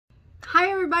Hi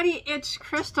everybody, it's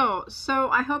Crystal. So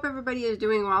I hope everybody is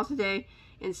doing well today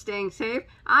and staying safe.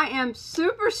 I am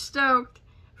super stoked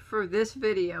for this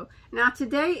video. Now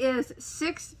today is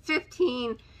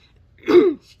 6/15,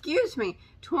 excuse me,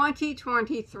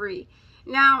 2023.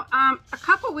 Now a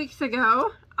couple weeks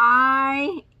ago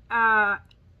I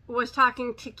was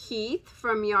talking to Keith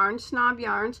from Yarn Snob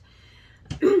Yarns.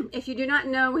 If you do not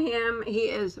know him, he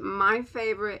is my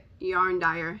favorite yarn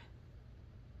dyer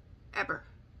ever.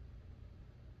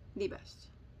 The best.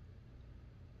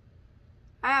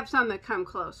 I have some that come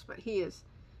close, but he is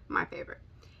my favorite.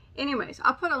 Anyways,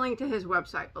 I'll put a link to his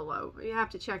website below. You have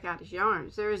to check out his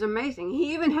yarns. They're amazing.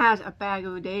 He even has a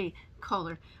Bagoday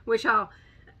color, which I'll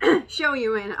show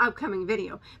you in an upcoming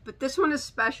video. But this one is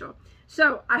special.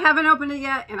 So I haven't opened it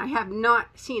yet, and I have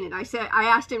not seen it. I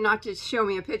asked him not to show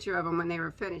me a picture of them when they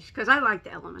were finished, because I like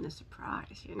the element of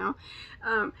surprise, you know.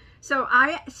 So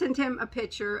I sent him a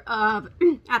picture of,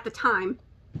 at the time,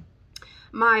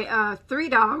 my 3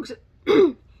 dogs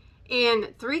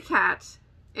and 3 cats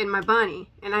and my bunny,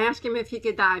 and I asked him if he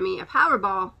could dye me a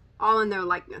Powerball all in their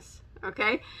likeness.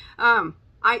 Okay,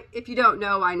 if you don't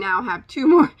know, I now have 2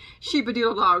 more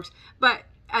Sheepadoodle dogs, but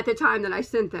at the time that I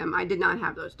sent them, I did not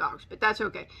have those dogs, but that's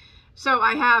okay. So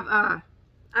I have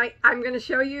I'm gonna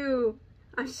show you.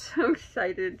 I'm so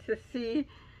excited to see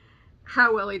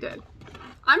how well he did.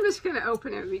 I'm just gonna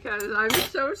open it because I'm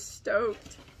so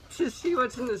stoked to see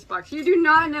what's in this box. You do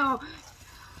not know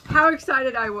how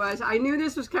excited I was. I knew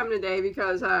this was coming today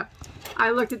because I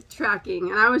looked at the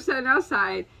tracking and I was sitting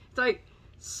outside. It's like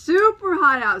super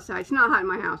hot outside. It's not hot in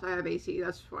my house. I have AC.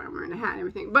 That's why I'm wearing a hat and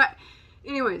everything. But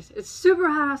anyways, it's super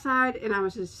hot outside and I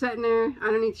was just sitting there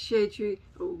underneath the shade tree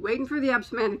waiting for the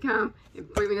Epps man to come and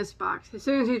bring me this box. As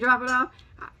soon as he dropped it off,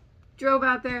 I drove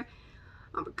out there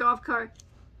on a golf cart,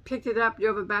 picked it up,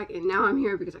 drove it back, and now I'm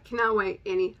here because I cannot wait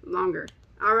any longer.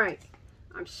 All right,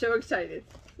 I'm so excited.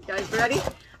 You guys ready?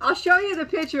 I'll show you the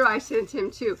picture I sent him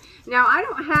too. Now I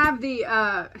don't have the,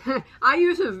 I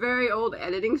use a very old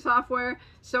editing software,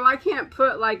 so I can't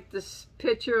put like this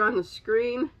picture on the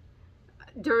screen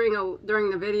during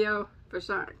the video for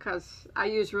some, because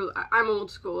I'm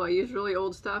old school. I use really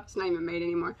old stuff. It's not even made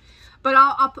anymore. But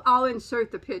I'll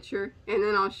insert the picture and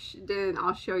then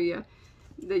I'll show you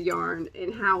the yarn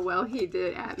and how well he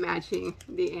did at matching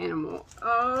the animal.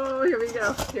 Oh, here we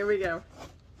go. Here we go.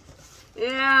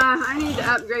 Yeah, I need to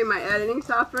upgrade my editing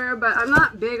software, but I'm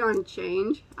not big on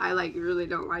change. I really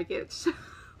don't like it. So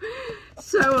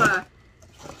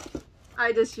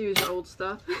I just use old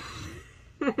stuff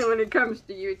when it comes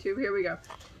to YouTube. Here we go.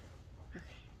 Okay.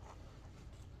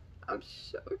 I'm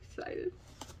so excited.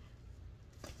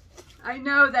 I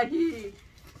know that he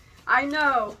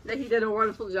did a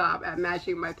wonderful job at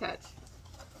matching my pets.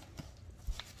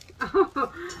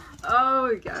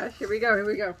 Oh gosh, here we go, here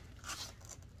we go.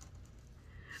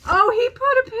 Oh, he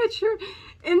put a picture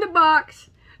in the box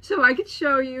so I could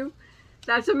show you.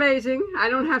 That's amazing. I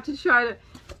don't have to try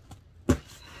to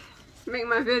make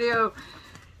my video.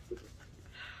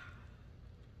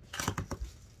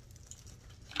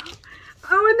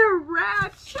 Oh, and they're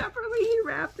wrapped separately. He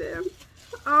wrapped them.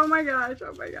 Oh my gosh,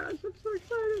 I'm so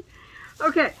excited.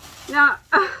 Okay, now,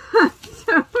 I'm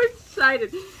so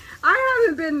excited. I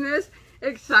haven't been this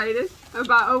excited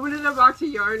about opening a box of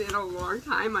yarn in a long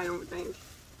time, I don't think.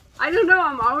 I don't know,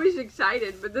 I'm always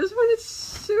excited, but this one is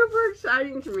super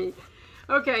exciting to me.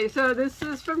 Okay, so this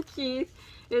is from Keith.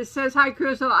 It says, "Hi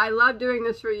Crystal, I love doing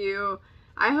this for you.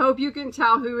 I hope you can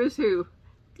tell who is who.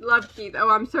 Love, Keith." Oh,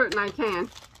 I'm certain I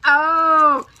can.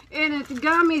 Oh, and it's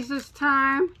gummies this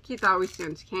time. Keith always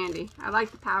sends candy. I like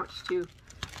the pouch too.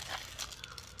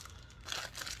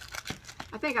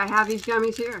 I think I have these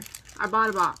gummies here. I bought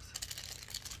a box.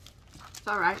 It's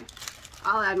alright.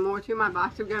 I'll add more to my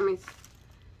box of gummies.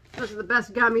 Those are the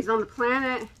best gummies on the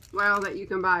planet. Well, that you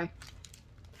can buy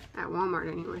at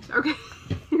Walmart anyways. Okay,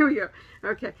 here we go.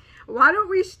 Okay, why don't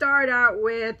we start out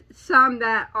with some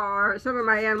of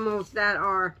my animals that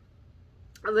are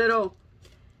a little,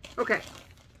 okay.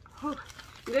 Oh,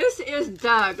 this is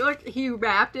Doug. Look, he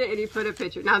wrapped it and he put a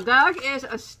picture. Now, Doug is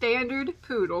a standard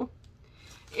poodle.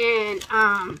 And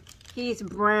he's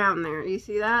brown there. You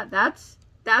see that? That's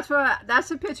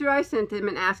the picture I sent him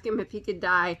and asked him if he could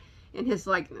dye in his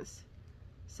likeness.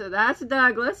 So that's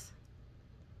Douglas.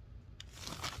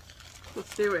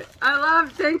 Let's do it.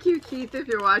 Thank you, Keith, if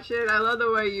you're watching. I love the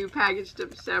way you packaged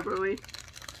them separately.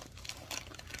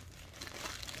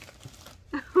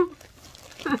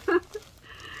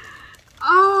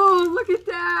 Oh, look at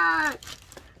that.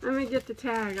 Let me get the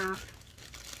tag off.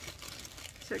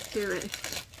 Stick to it.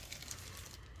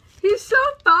 He's so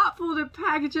thoughtful to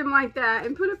package him like that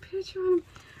and put a picture on him.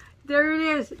 There it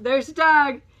is. There's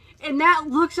Doug. And that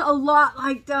looks a lot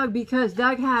like Doug because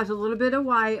Doug has a little bit of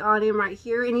white on him right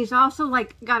here. And he's also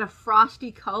like got a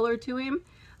frosty color to him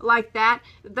like that.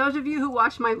 Those of you who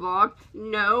watch my vlog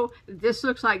know this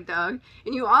looks like Doug.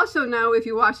 And you also know, if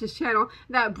you watch this channel,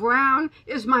 that brown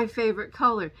is my favorite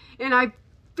color. And I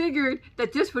figured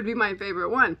that this would be my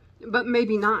favorite one, but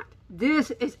maybe not. This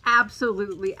is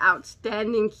absolutely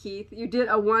outstanding, Keith. You did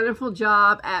a wonderful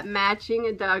job at matching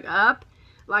a Doug up.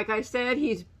 Like I said,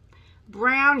 he's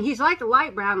brown. He's like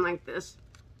light brown like this.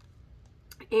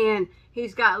 And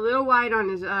he's got a little white on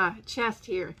his chest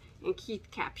here. And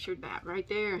Keith captured that right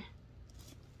there.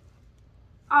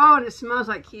 Oh, and it smells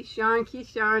like Keith's yarn.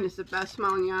 Keith's yarn is the best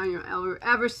smelling yarn you'll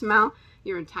ever smell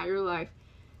your entire life.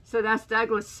 So that's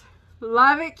Douglas.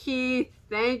 Love it, Keith.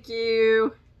 Thank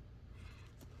you.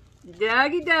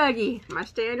 Dougie Dougie, my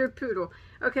standard poodle.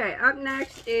 Okay, up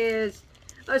next is,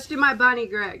 let's do my bunny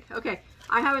Greg. Okay,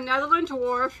 I have a Netherland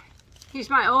dwarf. He's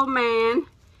my old man.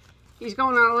 He's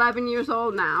going on 11 years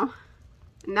old now.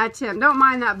 And that's him. Don't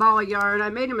mind that ball of yarn. I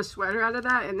made him a sweater out of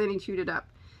that, and then he chewed it up.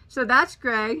 So that's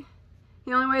Greg.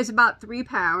 He only weighs about 3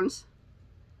 pounds.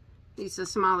 He's the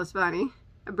smallest bunny,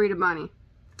 a breed of bunny.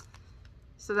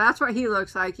 So that's what he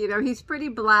looks like. You know, he's pretty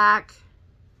black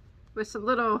with some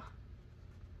little,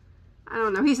 I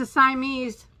don't know. He's a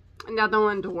Siamese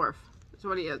Netherland dwarf. That's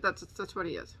what he is. That's what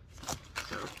he is.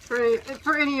 So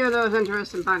for any of those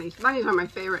interested in bunnies. Bunnies are my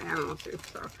favorite animal too.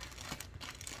 So.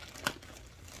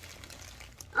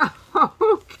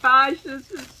 Oh gosh, this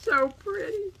is so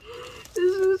pretty.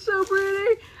 This is so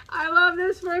pretty. I love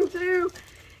this one too.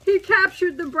 He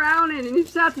captured the brown in, and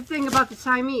that's the thing about the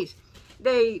Siamese.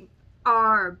 They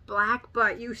are black,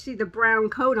 but you see the brown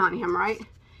coat on him, right?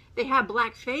 They have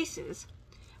black faces,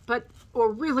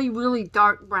 or really, really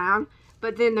dark brown,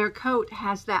 but then their coat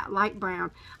has that light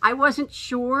brown. I wasn't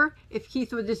sure if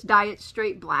Keith would just dye it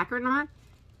straight black or not,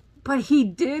 but he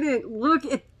didn't. Look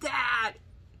at that.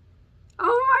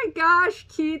 Oh my gosh,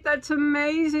 Keith, that's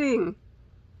amazing.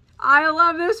 I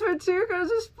love this one too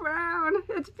because it's brown.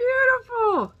 It's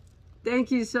beautiful. Thank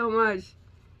you so much.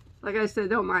 Like I said,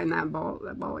 don't mind that ball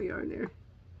of yarn there.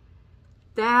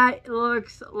 That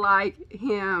looks like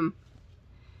him.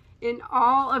 In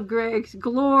all of Greg's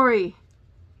glory,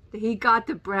 he got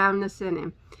the brownness in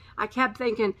him. I kept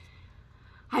thinking,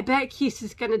 I bet Keith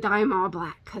is going to dye him all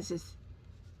black because it's,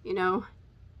 you know,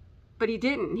 but he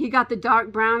didn't. He got the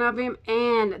dark brown of him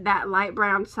and that light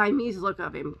brown Siamese look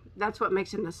of him. That's what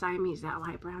makes him the Siamese, that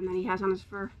light brown that he has on his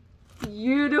fur.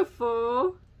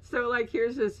 Beautiful. So like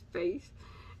here's his face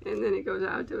and then it goes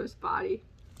out to his body.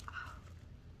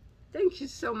 Thank you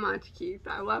so much, Keith.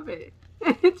 I love it.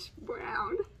 It's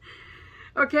brown.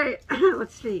 Okay,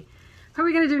 let's see. What are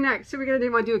we going to do next? So we're going to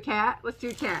want to do a cat? Let's do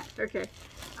a cat. Okay.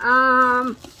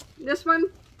 This one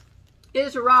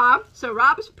is Rob. So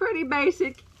Rob's pretty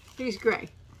basic. He's gray.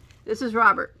 This is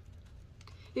Robert.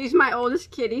 He's my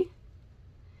oldest kitty.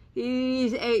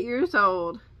 He's 8 years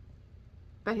old.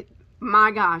 But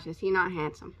my gosh, is he not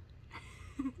handsome.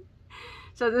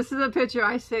 So this is a picture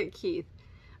I sent Keith.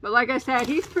 But like I said,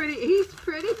 he's pretty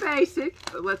basic.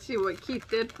 But let's see what Keith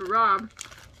did for Rob.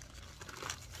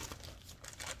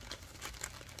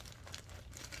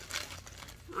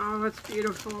 Oh, it's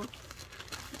beautiful.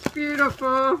 It's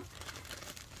beautiful.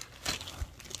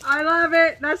 I love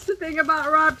it. That's the thing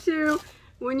about Rob too.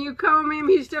 When you comb him,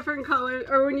 he's different colors.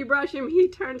 Or when you brush him, he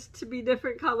turns to be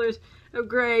different colors of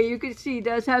gray. You can see he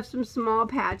does have some small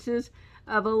patches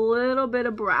of a little bit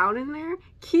of brown in there.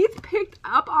 Keith picked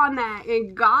up on that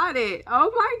and got it.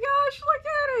 Oh my gosh, look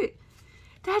at it.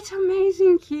 That's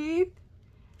amazing, Keith.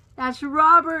 That's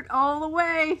Robert all the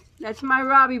way. That's my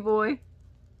Robbie boy.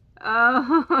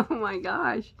 Oh my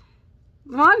gosh.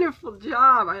 Wonderful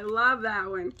job. I love that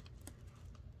one.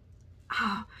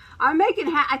 Oh, I'm making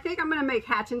I think I'm going to make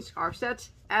hats and scarf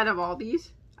sets out of all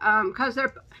these. Because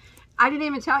I didn't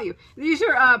even tell you. These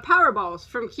are power balls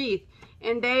from Keith.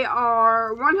 And they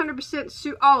are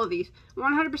 100% all of these.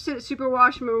 100%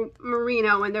 superwash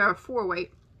merino, and they're a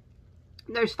 4-weight.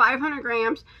 There's 500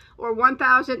 grams or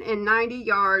 1,090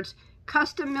 yards.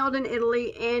 Custom milled in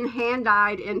Italy and hand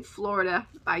dyed in Florida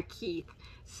by Keith.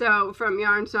 So from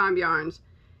Yarn Som Yarns.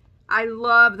 I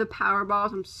love the power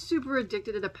balls. I'm super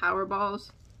addicted to the power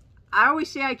balls. I always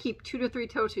say I keep 2 to 3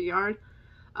 totes of yarn.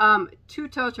 2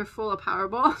 totes are full of power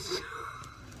balls.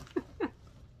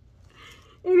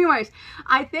 Anyways,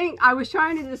 I think I was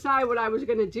trying to decide what I was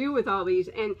going to do with all these.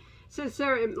 And since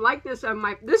they're in likeness of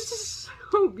my, this is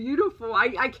so beautiful.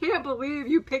 I can't believe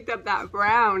you picked up that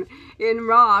brown in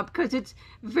Rob because it's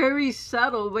very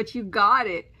subtle, but you got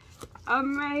it.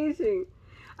 Amazing.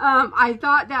 I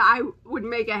thought that I would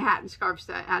make a hat and scarf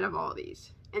set out of all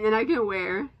these. And then I can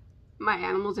wear my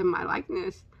animals in my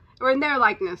likeness, or in their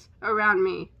likeness, around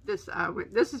me. This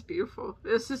is beautiful.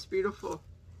 This is beautiful.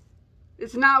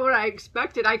 It's not what I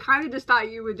expected. I kind of just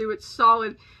thought you would do it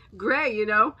solid gray, you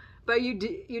know, but you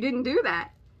didn't do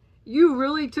that. You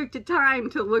really took the time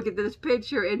to look at this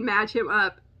picture and match him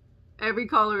up, every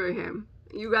color of him.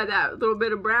 You got that little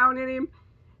bit of brown in him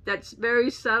that's very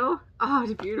subtle. Oh,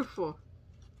 it's beautiful.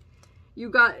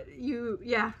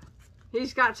 Yeah,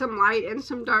 he's got some light and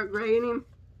some dark gray in him.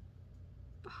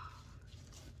 Oh,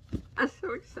 I'm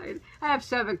so excited. I have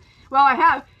 7. Well, I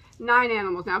have 9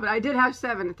 animals now, but I did have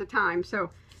 7 at the time. So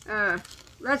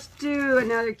let's do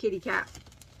another kitty cat.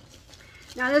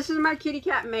 Now this is my kitty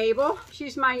cat Mabel.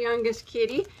 She's my youngest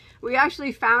kitty. We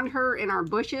actually found her in our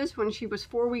bushes when she was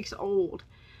 4 weeks old,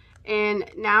 and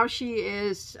now she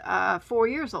is 4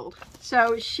 years old.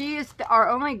 So she is our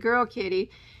only girl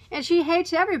kitty, and she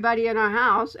hates everybody in our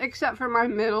house except for my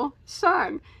middle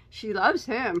son. She loves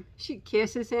him. She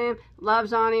kisses him,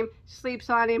 loves on him, sleeps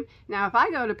on him. Now if I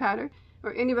go to pet her,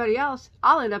 or anybody else,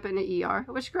 I'll end up in the ER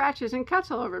with scratches and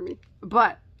cuts all over me.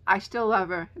 But I still love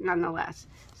her nonetheless.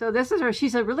 So this is her.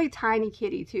 She's a really tiny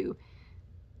kitty too.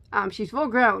 She's full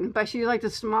grown, but she's like the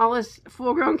smallest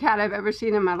full grown cat I've ever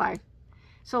seen in my life.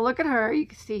 So look at her. You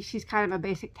can see she's kind of a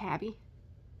basic tabby.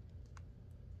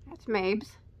 That's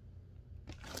Mabes.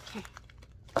 Okay,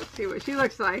 let's see what she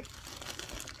looks like.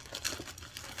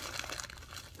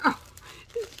 Oh,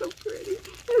 it's so pretty.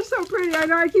 It's so pretty. I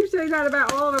know I keep saying that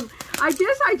about all of them. I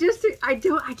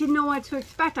didn't know what to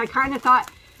expect. I kind of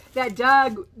thought that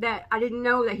Doug, that I didn't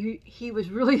know that he was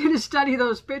really going to study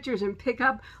those pictures and pick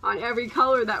up on every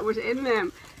color that was in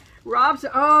them. Rob's,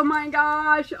 oh my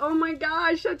gosh,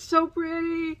 that's so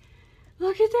pretty.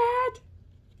 Look at that.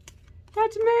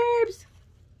 That's Mabes.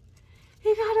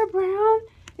 He got her brown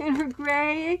and her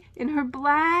gray and her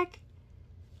black.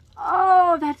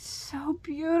 Oh, that's so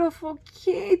beautiful,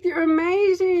 Keith. You're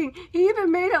amazing. He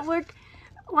even made it look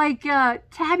like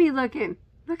tabby looking.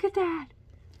 Look at that.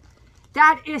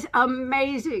 That is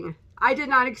amazing. I did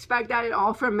not expect that at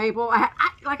all from Mabel.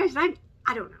 Like I said,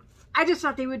 I don't know. I just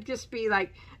thought they would just be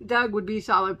like, Doug would be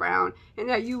solid brown, and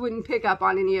that you wouldn't pick up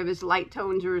on any of his light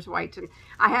tones or his whites. And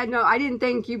I didn't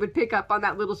think you would pick up on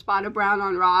that little spot of brown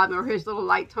on Rob or his little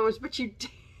light tones, but you did.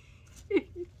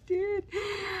 You did.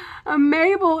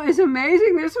 Mabel is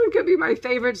amazing. This one could be my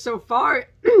favorite so far.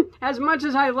 As much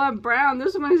as I love brown,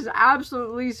 this one is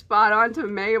absolutely spot on to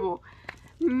Mabel.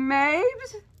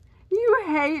 Mabes, you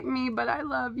hate me, but I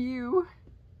love you.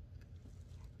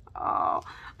 Oh,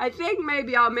 I think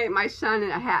maybe I'll make my son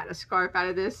a hat, a scarf out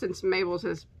of this, since Mabel's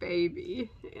his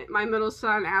baby. My middle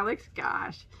son, Alex,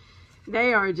 gosh,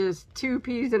 they are just 2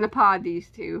 peas in a pod, these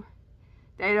two.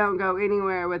 They don't go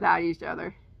anywhere without each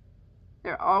other.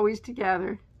 They're always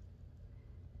together.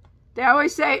 They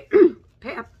always say,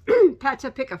 pets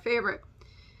pick a favorite.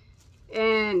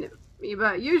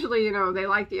 But usually, you know, they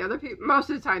like the other people. Most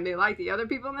of the time, they like the other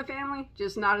people in the family,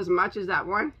 just not as much as that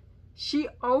one. She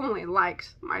only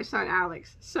likes my son,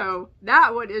 Alex. So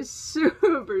that one is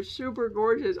super, super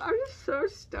gorgeous. I'm just so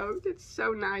stoked. It's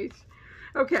so nice.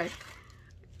 Okay.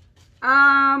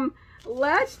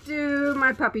 Let's do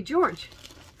my puppy, George.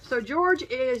 So George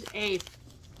is a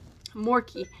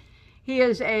Morkie. He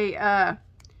is a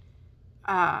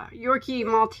Yorkie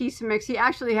Maltese mix. He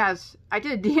actually has, I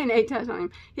did a DNA test on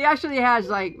him. He actually has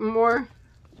like more,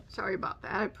 sorry about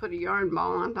that. I put a yarn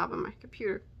ball on top of my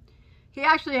computer. He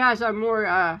actually has a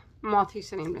more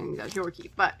Maltese in him than he does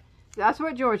Yorkie, but that's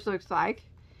what George looks like.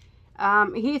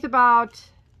 He's about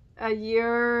a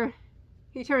year,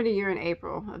 he turned a year in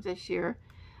April of this year.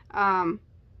 And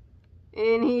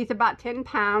he's about 10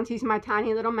 pounds. He's my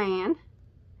tiny little man.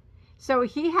 So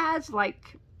he has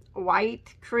like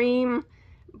white, cream,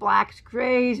 blacks,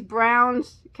 grays,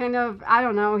 browns, kind of, I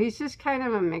don't know. He's just kind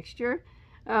of a mixture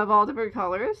of all different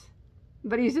colors.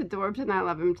 But he's adorbs and I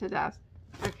love him to death.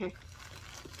 Okay.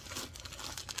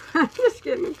 I'm just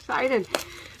getting excited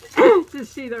to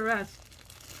see the rest.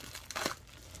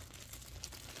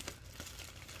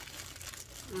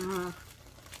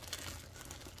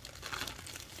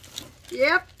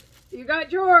 Yep, you got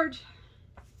George.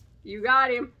 You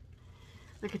got him.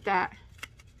 Look at that.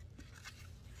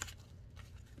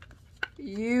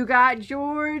 You got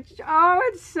George. Oh,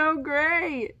 it's so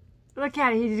great. Look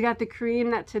at it. He's got the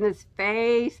cream that's in his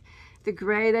face, the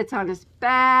gray that's on his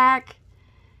back.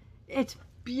 It's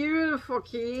beautiful,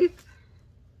 Keith.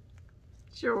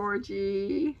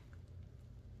 Georgie.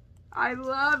 I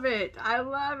love it. I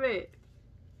love it.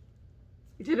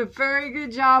 You did a very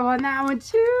good job on that one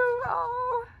too.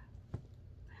 Oh,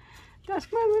 that's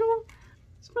my little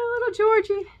It's my little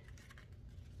Georgie.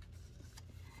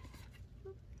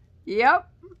 Yep,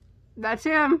 that's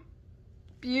him.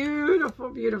 Beautiful,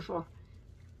 beautiful.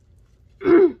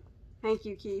 Thank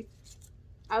you, Keith.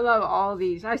 I love all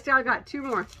these. I still got 2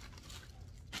 more.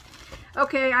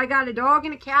 Okay, I got a dog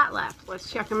and a cat left.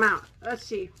 Let's check them out. Let's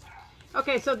see.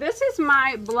 Okay, so this is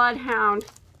my Bloodhound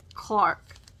Clark.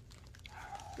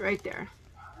 Right there.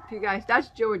 You guys, that's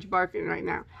George barking right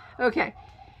now. Okay.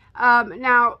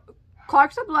 Now,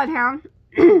 Clark's a Bloodhound.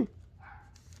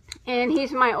 And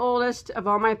he's my oldest of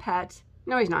all my pets.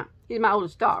 No, he's not. He's my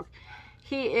oldest dog.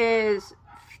 He is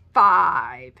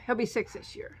 5. He'll be 6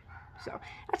 this year. So,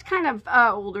 that's kind of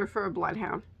older for a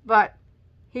Bloodhound. But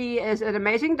he is an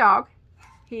amazing dog.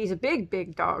 He's a big,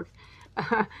 big dog.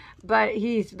 But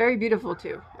he's very beautiful,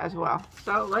 too, as well.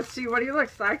 So, let's see what he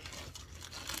looks like.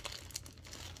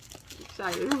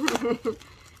 Excited.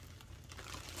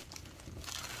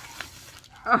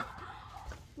 Oh,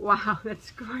 wow,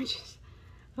 that's gorgeous.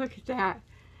 Look at that.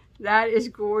 That is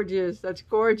gorgeous. That's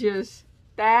gorgeous.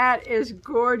 That is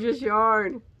gorgeous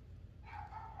yarn.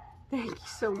 Thank you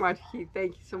so much, Keith.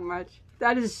 Thank you so much.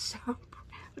 That is so...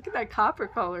 Look at that copper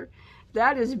color.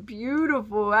 That is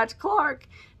beautiful. That's Clark.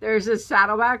 There's his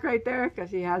saddleback right there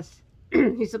because he has...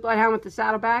 he's the Bloodhound with the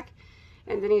saddleback.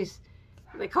 And then he's...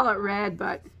 They call it red,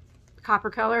 but copper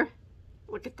color.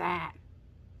 Look at that.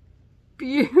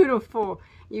 Beautiful.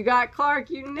 You got Clark.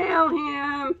 You nailed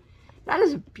him. That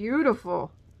is a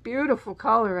beautiful, beautiful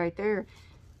color right there.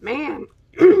 Man,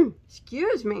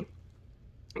 excuse me.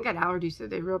 I got allergies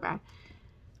today real bad.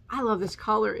 I love this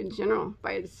color in general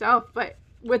by itself, but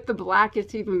with the black,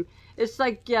 it's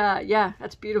like, yeah,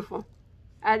 that's beautiful.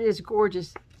 That is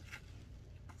gorgeous.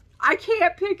 I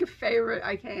can't pick a favorite.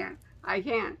 I can't.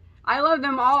 I love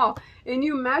them all, and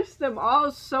you match them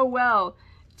all so well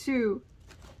to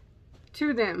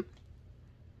them.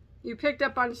 You picked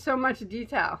up on so much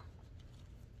detail.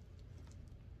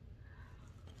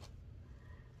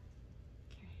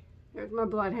 There's my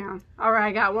Bloodhound. Alright,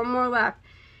 I got 1 more left.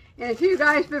 And if you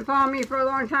guys been following me for a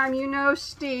long time, you know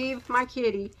Steve, my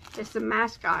kitty, is the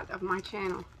mascot of my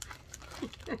channel.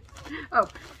 Oh,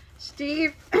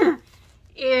 Steve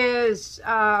is,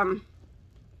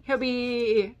 he'll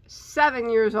be 7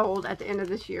 years old at the end of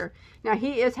this year. Now,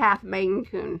 he is half Maine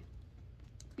Coon.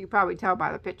 You can probably tell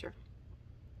by the picture.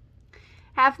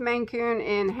 Half Maine Coon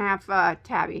and half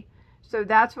Tabby. So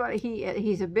that's what he is.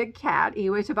 He's a big cat. He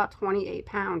weighs about 28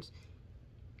 pounds.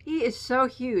 He is so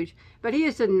huge. But he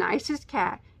is the nicest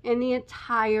cat in the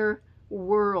entire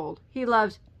world. He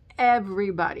loves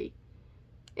everybody.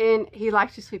 And he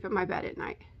likes to sleep in my bed at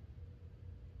night.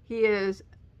 He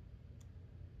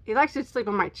likes to sleep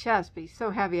on my chest, but he's so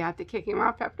heavy I have to kick him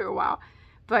off after a while.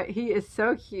 But he is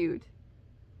so cute.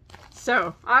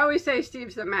 So, I always say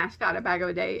Steve's the mascot of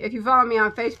Bagoday. If you follow me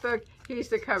on Facebook, he's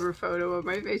the cover photo of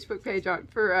my Facebook page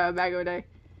for Bagoday.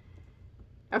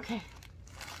 Okay.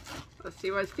 Let's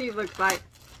see what Steve looks like.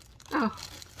 Oh.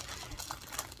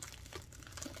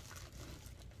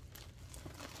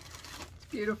 It's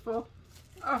beautiful.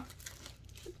 Oh,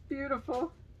 it's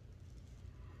beautiful.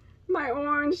 My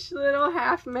orange little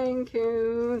half Maine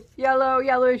Coon.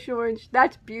 Yellowish orange.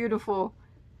 That's beautiful.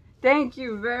 Thank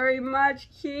you very much,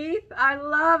 Keith. I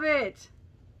love it.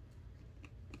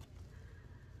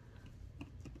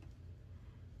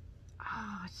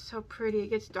 Oh, it's so pretty. It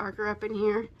gets darker up in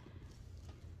here.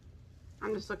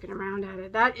 I'm just looking around at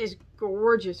it. That is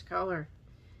gorgeous color.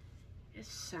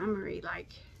 It's summery, like.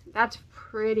 That's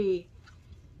pretty.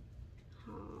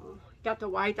 Oh, got the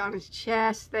white on his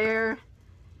chest there.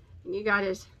 And you got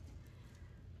his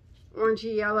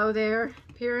orangey yellow there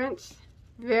appearance.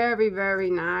 Very, very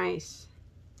nice.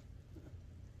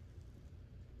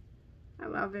 I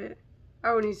love it.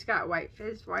 Oh, and he's got white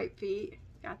feet.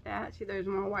 Got that. See, there's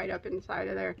more white up inside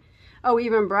of there. Oh,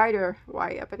 even brighter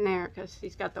white up in there because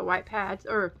he's got the white pads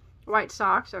or white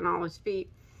socks on all his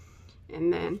feet.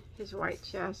 And then his white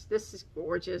chest. This is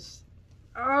gorgeous.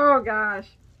 Oh, gosh.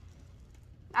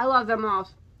 I love them all.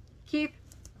 Keith,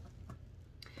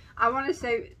 I want to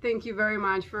say thank you very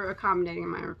much for accommodating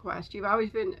my request. You've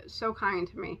always been so kind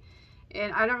to me.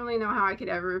 And I don't really know how I could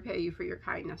ever repay you for your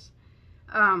kindness.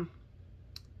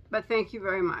 But thank you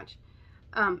very much.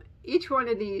 Each one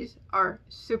of these are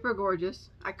super gorgeous.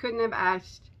 I couldn't have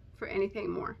asked for anything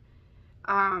more.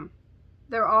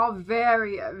 They're all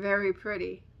very, very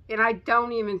pretty. And I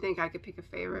don't even think I could pick a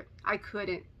favorite. I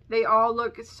couldn't. They all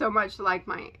look so much like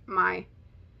my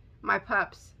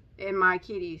pups and my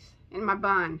kitties and my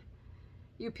bun.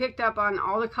 You picked up on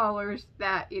all the colors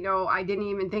that, you know, I didn't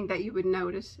even think that you would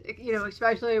notice. You know,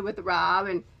 especially with Rob,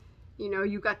 and, you know,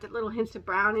 you got the little hints of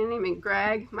brown in him, and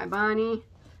Greg, my bunny.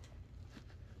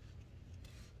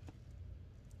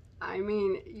 I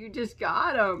mean, you just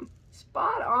got them.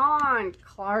 Spot on.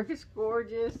 Clark is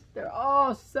gorgeous. They're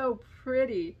all so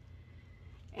pretty.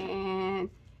 And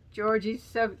Georgie's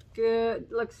so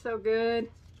good. Looks so good.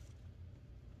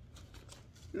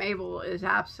 Mabel is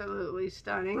absolutely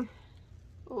stunning.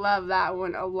 Love that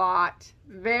one a lot.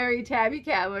 Very tabby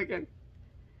cat looking.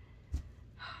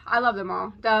 I love them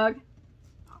all. Doug,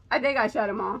 I think I said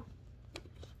them all.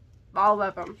 All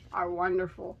of them are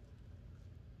wonderful.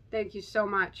 Thank you so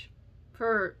much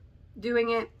for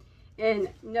doing it and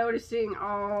noticing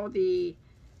all the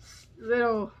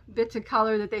little bits of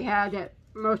color that they had that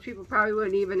most people probably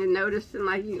wouldn't even have noticed. And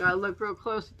like, you know, I look real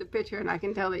close at the picture and I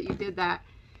can tell that you did that.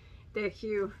 Thank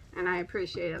you, and I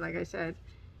appreciate it. Like I said,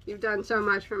 you've done so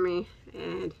much for me,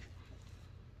 and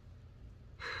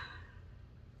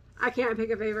I can't pick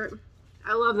a favorite.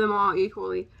 I love them all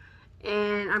equally,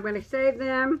 and I'm going to save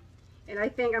them, and I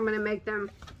think I'm going to make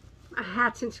them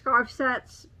hats and scarf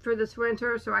sets for this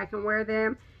winter so I can wear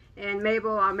them. And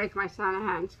Mabel, I'll make my son a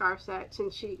hat and scarf set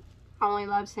since she only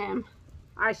loves him.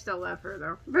 I still love her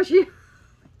though, but she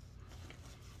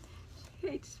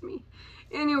hates me.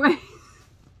 Anyway.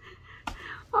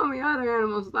 All my other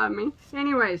animals love me.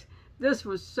 Anyways, this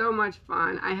was so much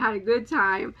fun. I had a good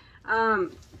time.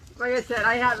 Like I said,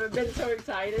 I haven't been so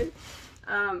excited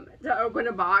to open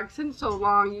a box in so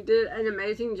long. You did an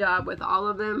amazing job with all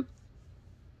of them.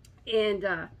 And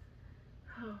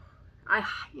I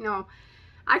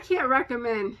can't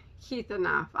recommend Keith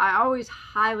enough. I always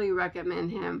highly recommend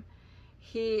him.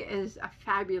 He is a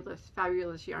fabulous,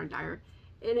 fabulous yarn dyer.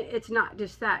 And it's not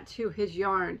just that too. His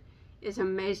yarn is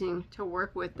amazing to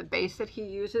work with. The base that he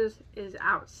uses is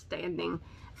outstanding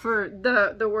for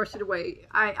the worsted weight.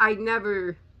 I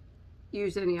never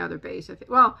use any other base.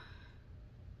 Well,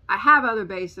 I have other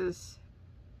bases,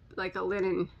 like a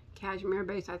linen cashmere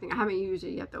base. I think I haven't used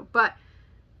it yet though, but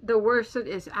the worsted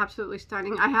is absolutely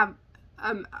stunning. I have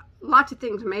lots of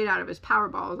things made out of his power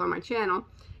balls on my channel,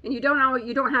 and you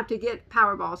don't have to get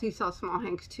power balls. He sells small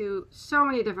hanks too. So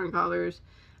many different colors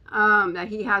that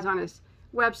he has on his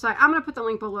website. I'm going to put the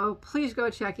link below. Please go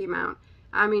check him out.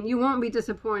 I mean, you won't be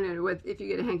disappointed with if you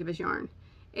get a hank of his yarn.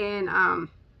 And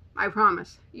I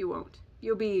promise you won't.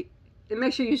 You'll be, and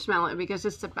make sure you smell it because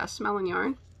it's the best smelling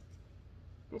yarn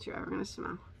that you're ever going to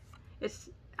smell.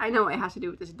 I know it has to do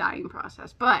with this dyeing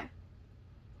process, but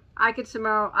I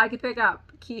could pick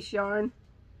up Keith's yarn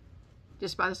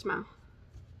just by the smell.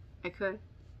 I could.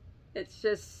 It's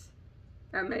just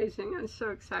amazing. I'm so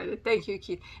excited. Thank you,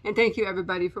 Keith. And thank you,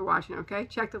 everybody, for watching, okay?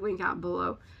 Check the link out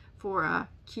below for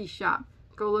Keith's shop.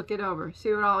 Go look it over.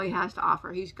 See what all he has to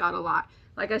offer. He's got a lot.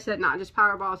 Like I said, not just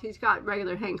power balls. He's got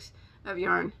regular hanks of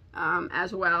yarn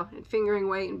as well. And fingering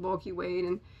weight and bulky weight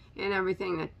and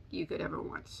everything that you could ever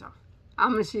want. So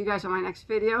I'm going to see you guys on my next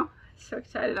video. So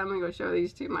excited. I'm going to go show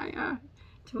these to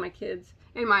my kids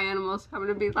and my animals. I'm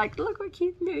going to be like, look what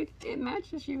Keith made. It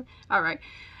matches you. All right.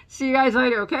 See you guys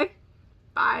later, okay?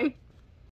 Bye.